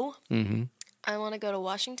go, Mm-hmm. I want to go to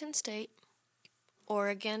Washington State,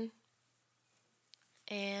 Oregon,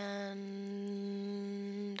 and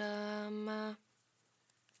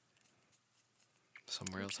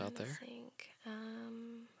somewhere else out there?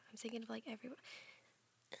 I'm thinking of like everywhere.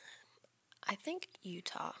 I think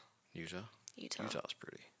Utah. Utah's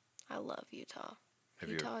pretty. I love Utah.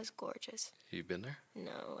 Utah is gorgeous. You been there?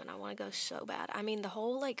 No, and I want to go so bad. I mean, the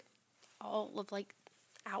whole all of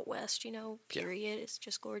out west, period, is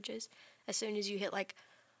just gorgeous. As soon as you hit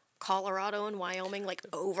Colorado and Wyoming,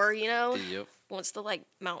 over, Yep. Once the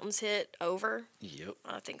mountains hit over. Yep.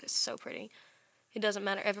 I think it's so pretty. It doesn't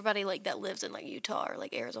matter. Everybody that lives in Utah or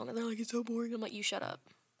Arizona, they're like, it's so boring. I'm like, you shut up.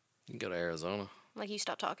 You can go to Arizona. I'm like, you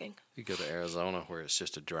stop talking. You go to Arizona where it's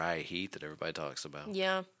just a dry heat that everybody talks about.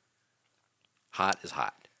 Yeah. Hot is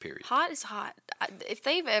hot, period. Hot is hot. If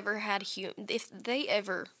they've ever had if they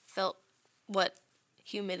ever felt what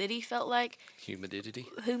humidity felt like. Humidity,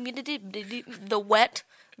 the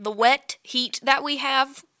wet heat that we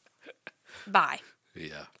have. Bye.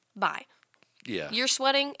 Yeah. Bye. Yeah. You're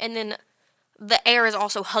sweating, and then the air is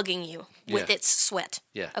also hugging you with its sweat.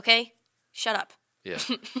 Yeah. Okay? Shut up. Yeah,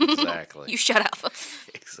 exactly. You shut up.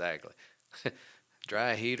 Exactly.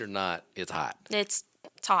 Dry heat or not, it's hot. It's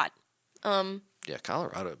hot. Yeah,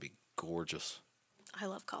 Colorado would be gorgeous. I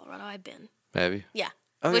love Colorado. I've been. Have you? Yeah.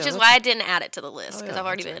 Oh, Which is why I didn't add it to the list, because I've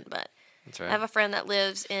already been. But that's right. I have a friend that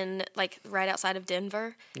lives in, right outside of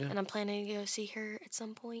Denver, and I'm planning to go see her at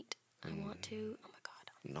some point. I want to. Oh, my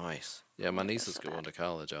God. Nice. Yeah, my niece is going to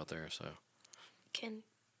college out there, so. Can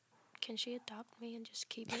she adopt me and just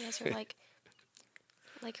keep me as her, her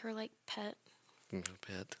pet?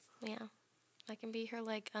 Pet? Yeah. I can be her,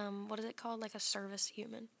 what is it called? A service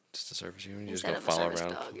human. Just a service human? You Instead just go follow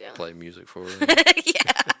around dog, and play music for her?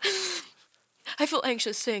 Yeah. I feel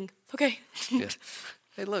anxious, sing. Okay. Yeah.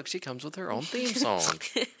 Hey, look, she comes with her own theme song.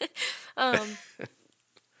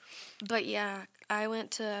 But yeah, I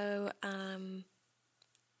went to,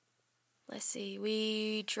 let's see,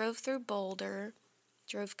 we drove through Boulder,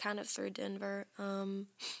 drove kind of through Denver,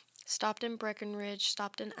 stopped in Breckenridge,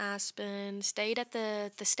 stopped in Aspen, stayed at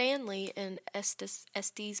the Stanley in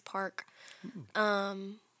Estes Park,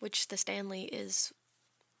 which the Stanley is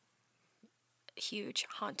a huge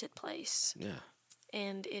haunted place. Yeah.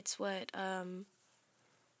 And it's what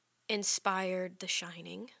inspired The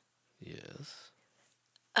Shining. Yes.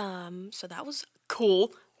 So that was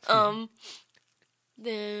cool.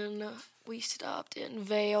 Then we stopped in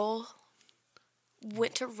Vail,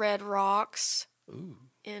 went to Red Rocks. Ooh.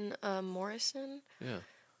 In Morrison. Yeah.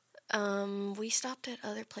 We stopped at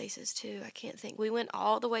other places too. I can't think. We went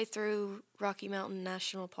all the way through Rocky Mountain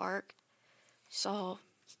National Park. Saw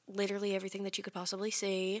literally everything that you could possibly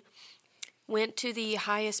see. Went to the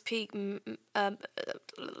highest peak. What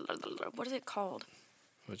is it called?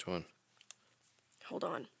 Which one? Hold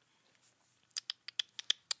on.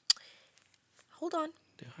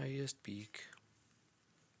 The highest peak.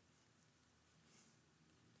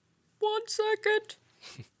 1 second.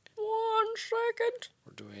 1 second.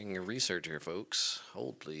 We're doing research here, folks.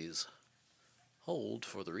 Hold, please. Hold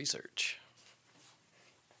for the research.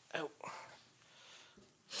 Oh.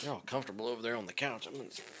 You're all comfortable over there on the couch. I'm in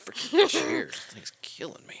this freaking chair. This thing's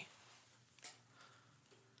killing me.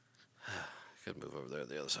 Could move over there to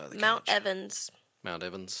the other side of the Mount couch. Evans. Mount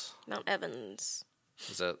Evans? Mount Evans.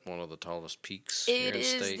 Is that one of the tallest peaks here in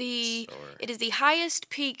States? It is the highest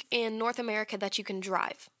peak in North America that you can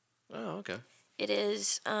drive. Oh, okay. It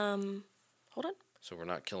is, hold on. So we're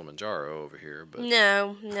not Kilimanjaro over here, but...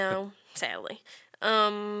 No, sadly.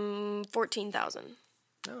 14,000.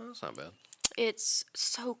 No, that's not bad. It's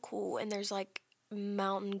so cool, and there's, like,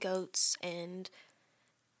 mountain goats and,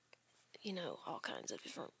 you know, all kinds of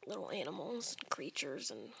different little animals and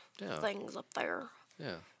creatures and things up there.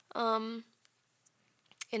 Yeah.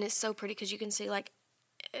 And it's so pretty because you can see, like,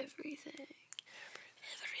 everything.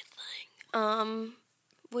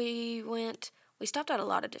 We stopped at a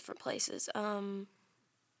lot of different places.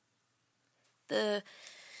 The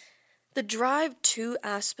drive to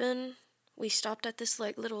Aspen, we stopped at this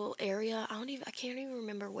like little area. I can't even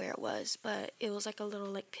remember where it was, but it was like a little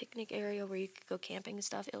like picnic area where you could go camping and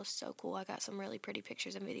stuff. It was so cool. I got some really pretty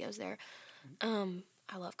pictures and videos there.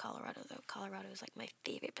 I love Colorado though. Colorado is like my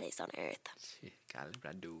favorite place on earth.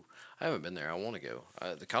 Colorado. I haven't been there. I want to go.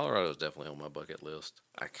 The Colorado is definitely on my bucket list.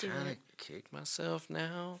 I kind of kick myself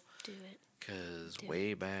now. Do it. Because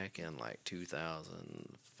way back in like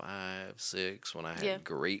 2005, 6, when I had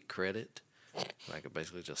great credit, I could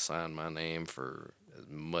basically just sign my name for as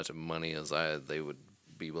much money as they would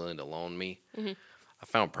be willing to loan me. Mm-hmm. I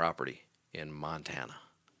found property in Montana.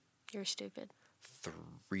 You're stupid.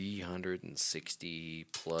 360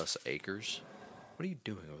 plus acres. What are you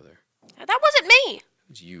doing over there? That wasn't me. It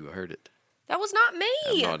was you. I heard it. That was not me.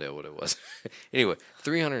 I have no idea what it was. Anyway,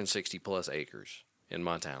 360 plus acres in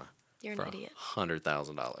Montana. You're an idiot.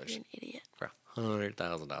 $100,000. You're an idiot. For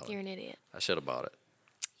 $100,000. You're an idiot. I should have bought it.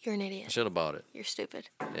 You're an idiot. I should have bought it. You're stupid.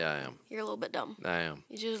 Yeah, I am. You're a little bit dumb. I am.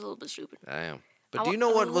 You're just a little bit stupid. I am. But do you know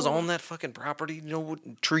what was on that fucking property? You know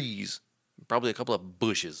what? Trees. Probably a couple of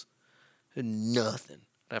bushes. Nothing.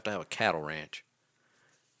 I'd have to have a cattle ranch.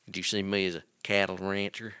 Did you see me as a cattle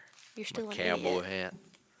rancher? You're still My an cowboy idiot. hat.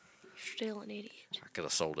 You're still an idiot. I could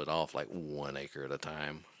have sold it off like 1 acre at a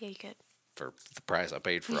time. Yeah, you could. For the price I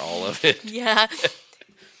paid for all of it. Yeah.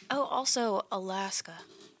 Oh, also Alaska.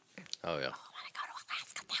 Oh, yeah. I want to go to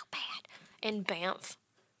Alaska so bad. And Banff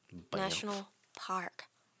National Park.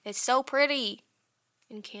 It's so pretty.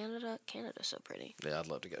 In Canada's so pretty. Yeah, I'd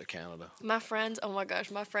love to go to Canada. My friends, oh my gosh,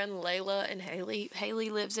 my friend Layla and Haley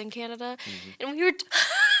lives in Canada. Mm-hmm. And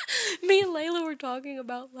me and Layla were talking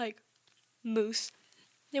about, like, moose.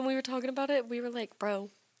 And we were talking about it. We were like, bro,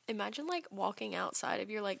 imagine, like, walking outside of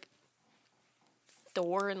your, like,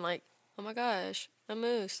 door and, like, oh my gosh, a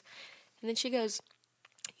moose. And then she goes,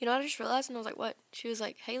 you know what I just realized? And I was like, what? She was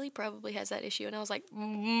like, Haley probably has that issue. And I was like,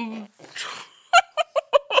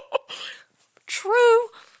 True.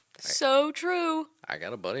 So true. I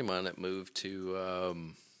got a buddy of mine that moved to,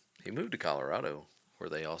 he moved to Colorado, where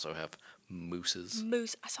they also have mooses.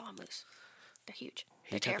 Moose. I saw a moose. They're huge.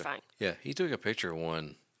 They're terrifying. He took a picture of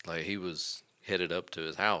one, like he was headed up to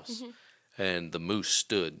his house, and the moose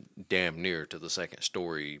stood damn near to the second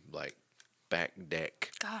story, like, back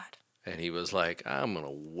deck. God. And he was like, I'm going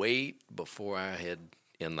to wait before I head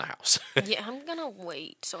in the house. Yeah, I'm going to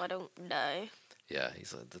wait so I don't die. Yeah, he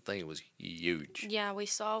said the thing was huge. Yeah, we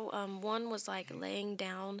saw one was like laying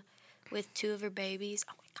down with 2 of her babies.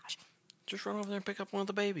 Oh my gosh! Just run over there and pick up one of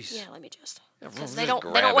the babies. Yeah, let me just. Yeah, because they don't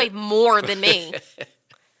weigh more than me.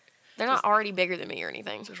 They're not already bigger than me or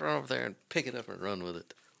anything. Just run over there and pick it up and run with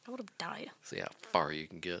it. I would have died. See how far you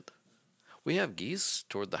can get. We have geese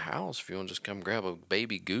toward the house. If you want to just come grab a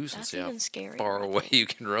baby goose and see how far away you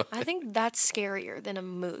can run. I think that's scarier than a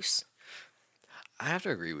moose. I have to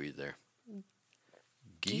agree with you there.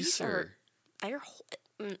 Geese are... They're...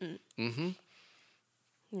 Mm-hmm.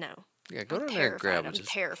 No. Yeah, go down there and grab it. I'm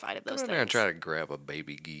terrified of those things. Go down there and try to grab a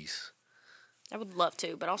baby geese. I would love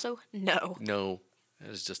to, but also, no. No.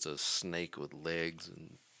 It's just a snake with legs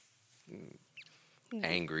and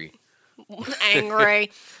angry.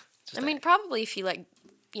 Angry. I mean, probably if you, like,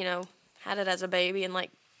 you know, had it as a baby and,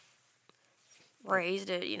 like,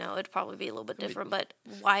 raised it, you know, it'd probably be a little bit different. But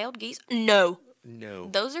wild geese? No. No.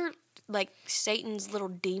 Those are, like, Satan's little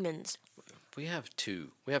demons. We have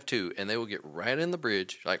two. And they will get right in the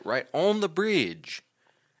bridge, like right on the bridge,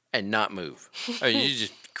 and not move. I mean, you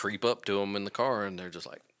just creep up to them in the car, and they're just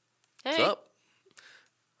like, "What's up?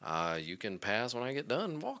 You can pass when I get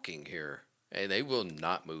done walking here." And they will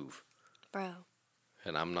not move. Bro.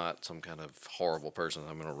 And I'm not some kind of horrible person.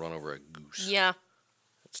 I'm going to run over a goose. Yeah.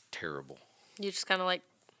 It's terrible. You just kind of like...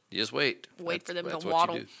 You just wait. Wait for them to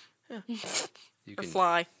waddle. Yeah. You or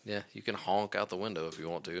fly. Yeah, you can honk out the window if you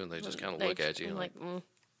want to, and they just kind of look at you and like,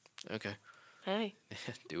 okay. Hey.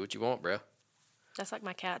 Do what you want, bro. That's like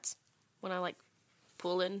my cats. When I like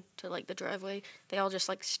pull in to like the driveway, they all just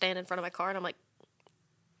like stand in front of my car, and I'm like,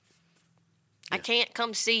 I can't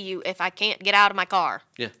come see you if I can't get out of my car.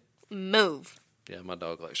 Yeah. Move. Yeah, my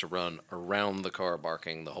dog likes to run around the car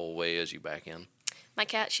barking the whole way as you back in. My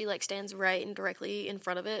cat, she like stands right and directly in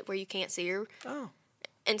front of it where you can't see her. Oh.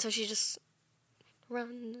 And so she just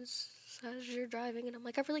runs as you're driving, and I'm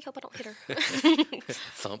like, I really hope I don't hit her.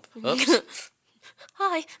 Thump. Oops.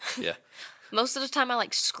 Hi. Yeah. Most of the time I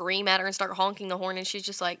like scream at her and start honking the horn, and she's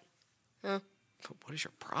just like, But what is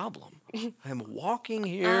your problem? I'm walking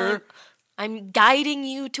here. I'm guiding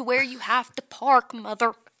you to where you have to park,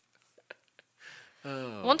 mother.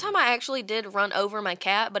 Oh. One time I actually did run over my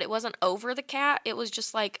cat, but it wasn't over the cat. It was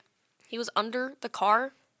just like, he was under the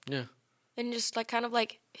car. Yeah. And just like kind of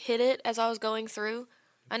like hit it as I was going through.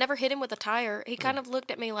 I never hit him with a tire. He kind of looked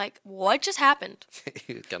at me like, what just happened?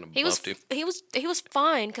 He kind of buffed him. He was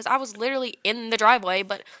fine because I was literally in the driveway,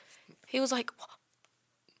 but he was like,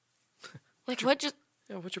 like, what just...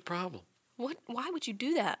 Yeah, what's your problem? Why would you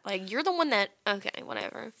do that? Like, you're the one that... Okay,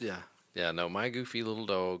 whatever. Yeah. Yeah, no, my goofy little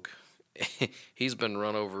dog, he's been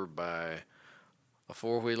run over by a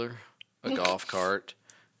four-wheeler, a golf cart,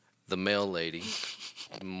 the mail lady,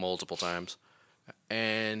 multiple times.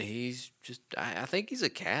 And he's just... I think he's a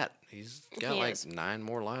cat. He's got like 9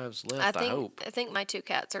 more lives left, I hope. I think my 2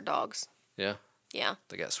 cats are dogs. Yeah? Yeah.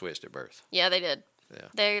 They got switched at birth. Yeah, they did.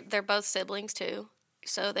 Yeah. They're both siblings, too.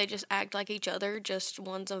 So they just act like each other, just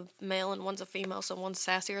one's a male and one's a female, so one's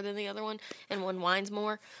sassier than the other one, and one whines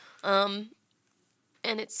more. And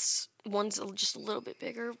one's just a little bit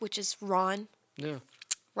bigger, which is Ron. Yeah.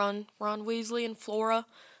 Ron Weasley and Flora.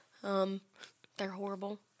 They're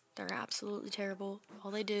horrible. They're absolutely terrible. All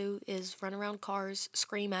they do is run around cars,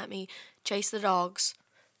 scream at me, chase the dogs,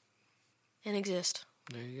 and exist.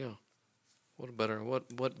 There you go. What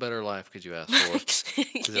better life could you ask for?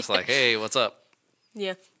 Just like, hey, what's up?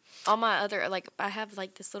 Yeah. All my other, like, I have,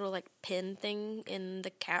 like, this little, like, pen thing in the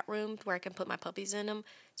cat room where I can put my puppies in them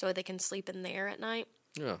so they can sleep in there at night.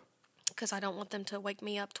 Yeah. Because I don't want them to wake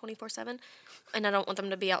me up 24/7. And I don't want them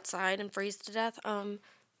to be outside and freeze to death.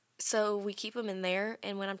 So we keep them in there.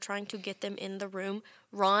 And when I'm trying to get them in the room,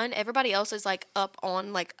 Ron, everybody else is, like, up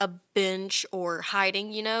on, like, a bench or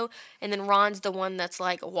hiding, you know? And then Ron's the one that's,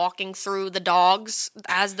 like, walking through the dogs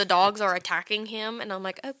as the dogs are attacking him. And I'm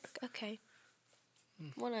like, oh, okay.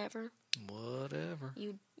 Whatever.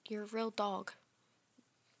 You're a real dog.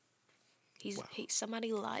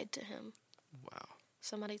 Somebody lied to him. Wow.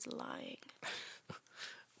 Somebody's lying.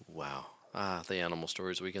 Wow. The animal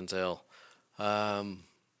stories we can tell.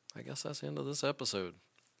 I guess that's the end of this episode.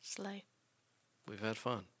 Slay. We've had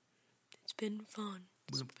fun. It's been fun.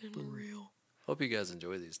 It's been real. Hope you guys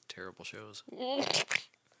enjoy these terrible shows.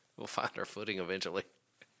 We'll find our footing eventually.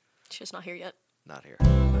 It's just not here yet. Not here.